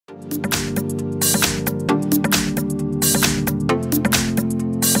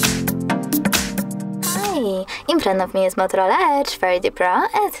In front of me is Motorola Edge 30 Pro,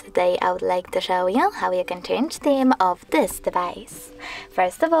 and today I would like to show you how you can change theme of this device.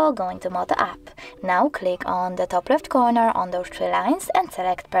 First of all, go into Moto app. Now click on the top left corner on those three lines and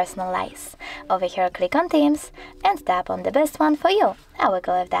select Personalize. Over here click on Themes and tap on the best one for you. I will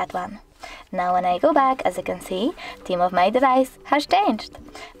go with that one. Now when I go back, as you can see, theme of my device has changed.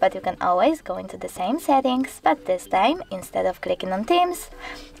 But you can always go into the same settings, but this time, instead of clicking on themes,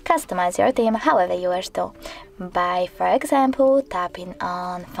 customize your theme however you wish to, by, for example, tapping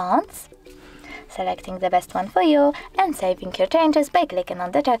on fonts, selecting the best one for you, and saving your changes by clicking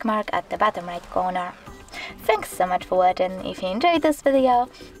on the check mark at the bottom right corner. Thanks so much for watching. If you enjoyed this video,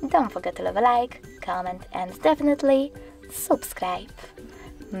 don't forget to leave a like, comment, and definitely subscribe.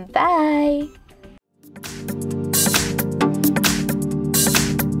 Bye!